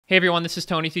Hey everyone, this is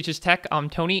Tony Teaches Tech. I'm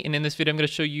Tony, and in this video I'm going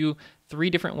to show you 3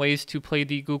 different ways to play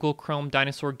the Google Chrome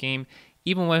Dinosaur game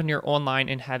even when you're online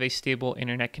and have a stable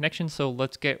internet connection. So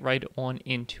let's get right on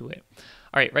into it.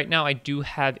 Alright, right now I do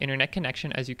have internet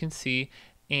connection, as you can see,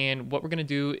 and what we're going to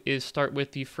do is start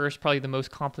with the first, probably the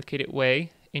most complicated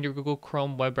way. In your Google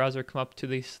Chrome web browser, come up to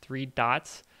these 3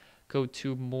 dots, go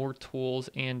to More Tools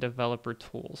and Developer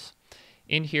Tools.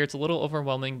 In here it's a little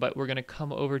overwhelming, but we're going to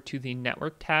come over to the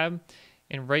Network tab.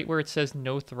 And right where it says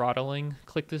no throttling,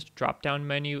 click this drop down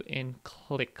menu and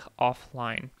click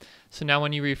offline. So now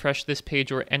when you refresh this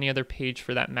page or any other page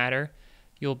for that matter,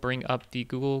 you'll bring up the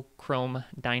Google Chrome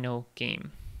Dino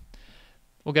game.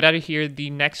 We'll get out of here. The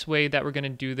next way that we're going to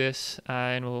do this,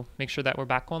 and we'll make sure that we're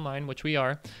back online, which we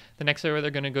are. The next way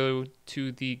they're going to go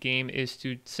to the game is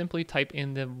to simply type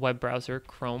in the web browser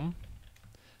Chrome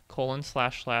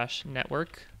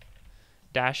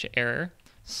 ://network-error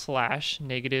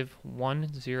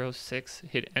 /-106,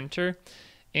 hit enter,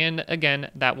 and again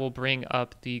that will bring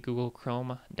up the Google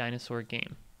Chrome Dinosaur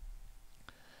game.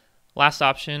 Last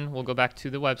option, we'll go back to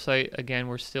the website. Again,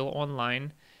 we're still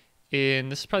online,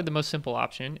 and this is probably the most simple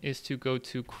option, is to go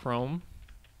to Chrome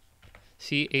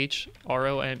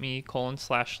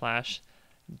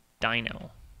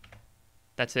 ://dino.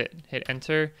 That's it, hit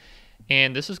enter,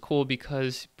 and this is cool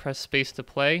because press space to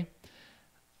play,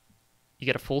 you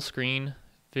get a full screen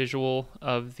visual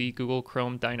of the Google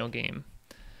Chrome Dino game.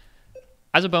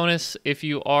 As a bonus, if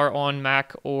you are on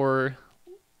Mac or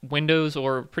Windows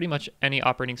or pretty much any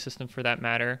operating system for that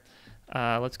matter,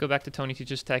 let's go back to Tony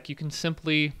Teaches Tech. You can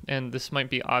simply, and this might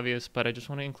be obvious, but I just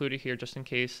want to include it here just in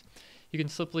case, you can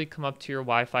simply come up to your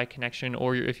Wi-Fi connection,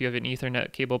 or if you have an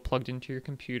Ethernet cable plugged into your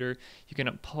computer, you can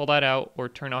pull that out or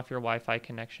turn off your Wi-Fi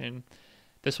connection.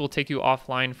 This will take you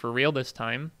offline for real this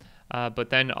time. But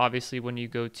then obviously when you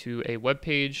go to a web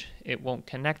page, it won't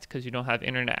connect because you don't have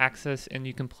internet access, and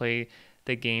you can play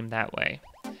the game that way.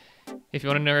 If you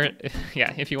want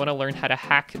to learn how to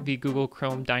hack the Google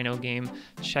Chrome Dino game,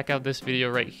 check out this video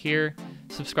right here.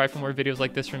 Subscribe for more videos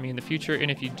like this from me in the future,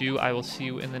 and if you do, I will see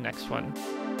you in the next one.